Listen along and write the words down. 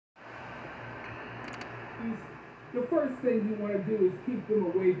puppies, the first thing you want to do is keep them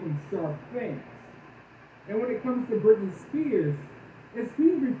away from sharp things. And when it comes to Britney Spears, it's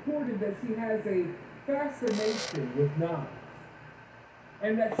being reported that she has a fascination with knives,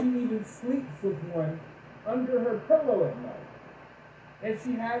 and that she even sleeps with one under her pillow at night. And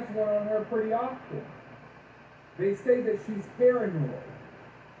she has one on her pretty often. They say that she's paranoid,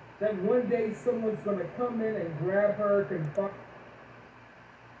 that one day someone's going to come in and grab her, confine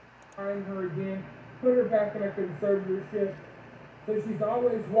her again, put her back in a conservatorship. So she's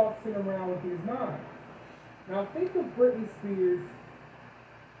always walking around with these knives. Now think of Britney Spears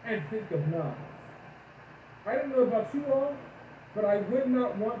and think of knives. I don't know about you all, but I would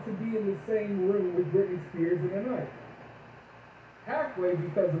not want to be in the same room with Britney Spears in a night. Halfway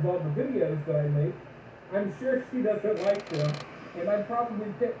because of all the videos that I make, I'm sure she doesn't like them, and I'm probably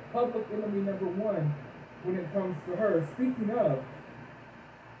public enemy number one when it comes to her. Speaking of,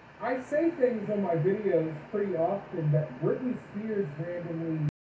 I say things on my videos pretty often that Britney Spears randomly